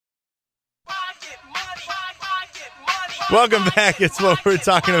Welcome back. It's what we're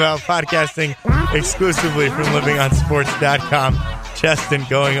talking about, podcasting exclusively from livingonsports.com. Cheston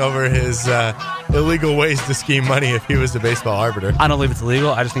going over his illegal ways to scheme money if he was a baseball arbiter. I don't believe it's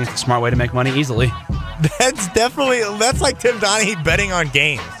illegal. I just think it's a smart way to make money easily. That's like Tim Donaghy betting on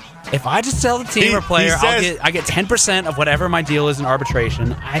games. If I just sell the team or player, I get 10% of whatever my deal is in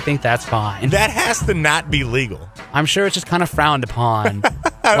arbitration. I think that's fine. That has to not be legal. I'm sure it's just kind of frowned upon.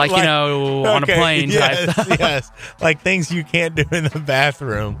 like, on a plane yes, type. Yes, like things you can't do in the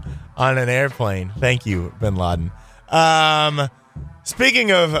bathroom on an airplane. Thank you, Bin Laden.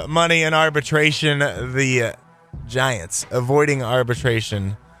 Speaking of money and arbitration, the Giants avoiding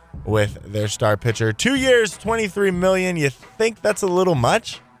arbitration with their star pitcher. 2 years, $23 million. You think that's a little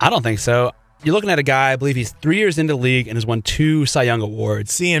much? I don't think so. You're looking at a guy, I believe he's 3 years into the league and has won 2 Cy Young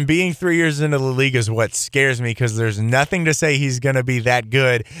Awards. See, and being 3 years into the league is what scares me because there's nothing to say he's going to be that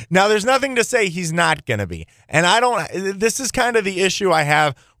good. Now, there's nothing to say he's not going to be. And this is kind of the issue I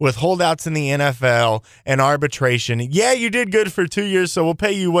have with holdouts in the NFL and arbitration. Yeah, you did good for 2 years, so we'll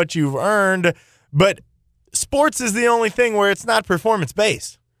pay you what you've earned. But sports is the only thing where it's not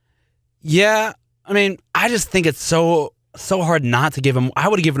performance-based. Yeah, I mean, I just think it's so hard not to give him. I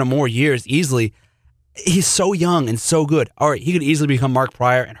would have given him more years easily. He's so young and so good. All right, he could easily become Mark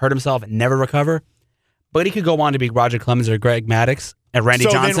Pryor and hurt himself and never recover. But he could go on to be Roger Clemens or Greg Maddux and Randy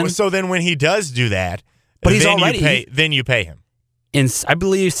Johnson. So then when he does do that, but then you pay him. In, I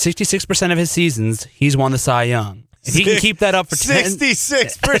believe, 66% of his seasons, he's won the Cy Young. If he can keep that up for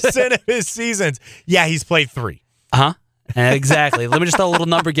 66% of his seasons. Yeah, he's played 3. Uh-huh. Exactly. Let me just throw a little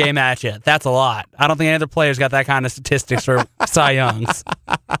number game at you. That's a lot. I don't think any other players got that kind of statistics for Cy Youngs.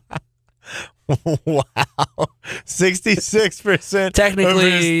 Wow. 66% technically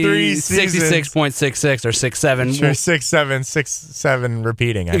over his 3 66.66 or 6.7. Sure, 6.7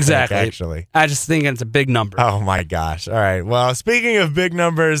 repeating, exactly. think, actually. I just think it's a big number. Oh, my gosh. All right. Well, speaking of big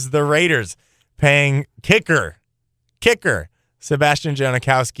numbers, the Raiders paying kicker, Sebastian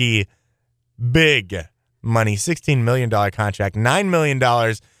Janikowski, big money, $16 million contract, $9 million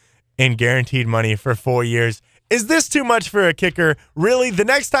in guaranteed money for 4 years. Is this too much for a kicker? Really? The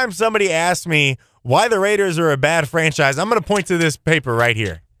next time somebody asks me why the Raiders are a bad franchise, I'm going to point to this paper right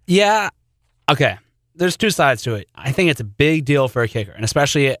here. Yeah. Okay. There's 2 sides to it. I think it's a big deal for a kicker, and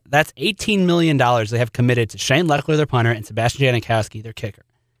especially that's $18 million they have committed to Shane Leckler, their punter, and Sebastian Janikowski, their kicker.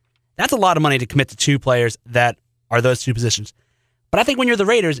 That's a lot of money to commit to 2 players that are those 2 positions. But I think when you're the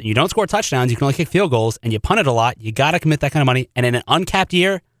Raiders and you don't score touchdowns, you can only kick field goals, and you punt it a lot, you got to commit that kind of money. And in an uncapped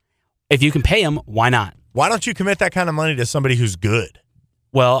year, if you can pay them, why not? Why don't you commit that kind of money to somebody who's good?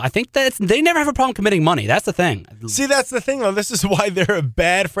 Well, I think they never have a problem committing money. That's the thing. See, that's the thing, though. This is why they're a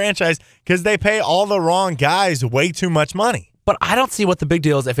bad franchise, because they pay all the wrong guys way too much money. But I don't see what the big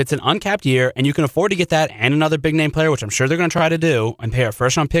deal is if it's an uncapped year and you can afford to get that and another big-name player, which I'm sure they're going to try to do, and pay a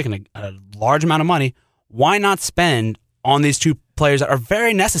first-round pick and a large amount of money. Why not spend on these 2 players that are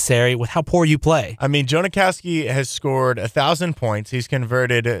very necessary with how poor you play? I mean, Janikowski has scored 1,000 points. He's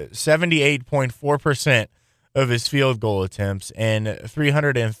converted 78.4% of his field goal attempts and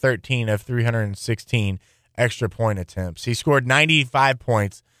 313 of 316 extra point attempts. He scored 95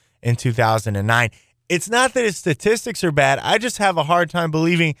 points in 2009. It's not that his statistics are bad. I just have a hard time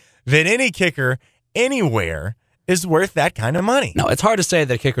believing that any kicker anywhere is worth that kind of money. No, it's hard to say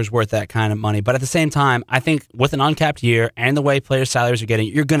that a kicker's worth that kind of money, but at the same time, I think with an uncapped year and the way players' salaries are getting,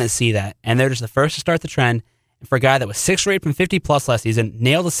 you're going to see that. And they're just the first to start the trend. And for a guy that was 6 rate from 50-plus last season,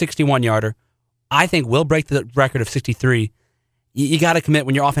 nailed a 61-yarder, I think will break the record of 63. You got to commit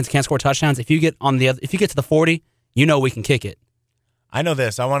when your offense can't score touchdowns. If you get to the 40, you know we can kick it. I know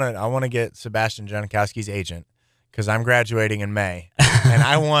this. I want to get Sebastian Janikowski's agent because I'm graduating in May, and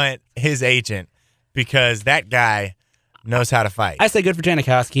I want his agent because that guy knows how to fight. I say good for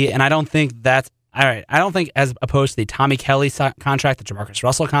Janikowski, and I don't think that's all right. I don't think as opposed to the Tommy Kelly contract, the Jamarcus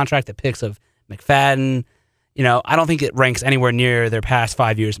Russell contract, the picks of McFadden, I don't think it ranks anywhere near their past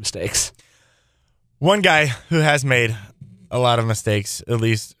 5 years' mistakes. One guy who has made a lot of mistakes, at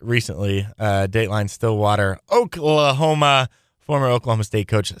least recently, Dateline Stillwater, Oklahoma, former Oklahoma State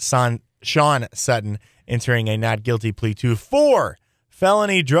coach Sean Sutton entering a not guilty plea to 4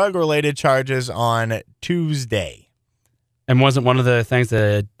 felony drug-related charges on Tuesday. And wasn't one of the things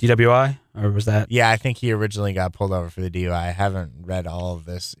the DWI, or was that? Yeah, I think he originally got pulled over for the DUI. I haven't read all of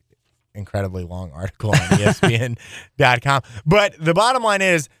this incredibly long article on ESPN.com. But the bottom line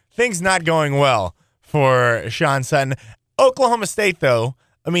is things not going well for Sean Sutton. Oklahoma State, though,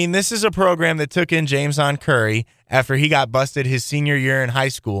 I mean, this is a program that took in Jameson Curry after he got busted his senior year in high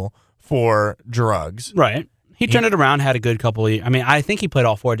school for drugs. Right. He turned it around, had a good couple of years. I mean, I think he played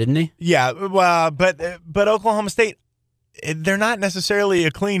all 4, didn't he? Yeah, well, but Oklahoma State, they're not necessarily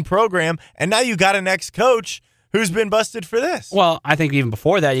a clean program. And now you got an ex-coach who's been busted for this. Well, I think even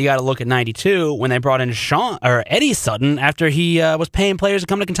before that, you got to look at '92 when they brought in Eddie Sutton after he was paying players to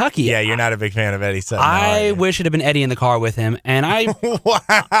come to Kentucky. Yeah, you're not a big fan of Eddie Sutton. I wish it had been Eddie in the car with him, and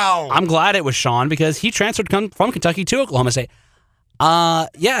wow. I'm glad it was Sean because he transferred from Kentucky to Oklahoma State. Yeah,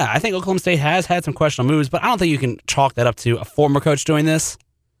 I think Oklahoma State has had some questionable moves, but I don't think you can chalk that up to a former coach doing this.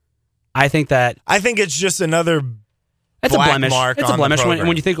 I think it's just another. It's a blemish. Mark it's a blemish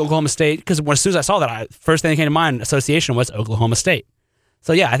when you think Oklahoma State, because as soon as I saw that, first thing that came to mind, association was Oklahoma State.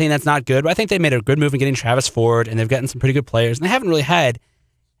 So yeah, I think that's not good, but I think they made a good move in getting Travis Ford, and they've gotten some pretty good players, and they haven't really had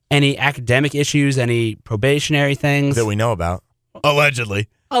any academic issues, any probationary things. That we know about. Allegedly.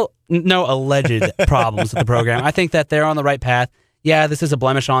 Oh, no alleged problems with the program. I think that they're on the right path. Yeah, this is a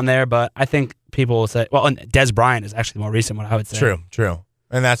blemish on there, but I think people will say, well, and Des Bryant is actually the more recent one, I would say. True.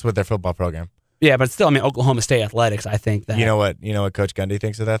 And that's with their football program. Yeah, but still, I mean, Oklahoma State athletics, I think that... You know what Coach Gundy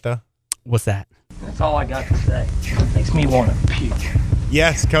thinks of that, though? What's that? That's all I got to say. Makes me want to puke.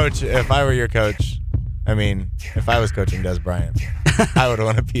 Yes, Coach, if I were your coach, if I was coaching Des Bryant, I would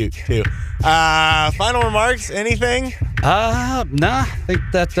want to puke, too. Final remarks? Anything? Nah. I think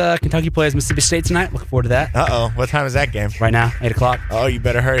that Kentucky plays Mississippi State tonight. Looking forward to that. Uh-oh. What time is that game? Right now, 8 o'clock. Oh, you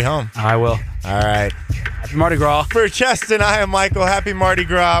better hurry home. I will. All right. Happy Mardi Gras. For Cheston, I am Michael. Happy Mardi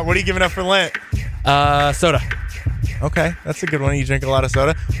Gras. What are you giving up for Lent? Soda. Okay, that's a good one. You drink a lot of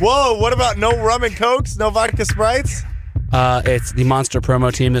soda. Whoa, what about no rum and Cokes? No vodka Sprites? It's the Monster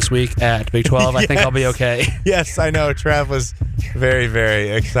promo team this week at Big 12. I think I'll be okay. Yes, I know. Trav was very, very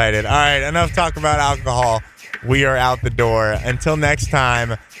excited. All right, enough talk about alcohol. We are out the door. Until next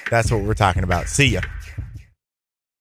time, that's what we're talking about. See ya.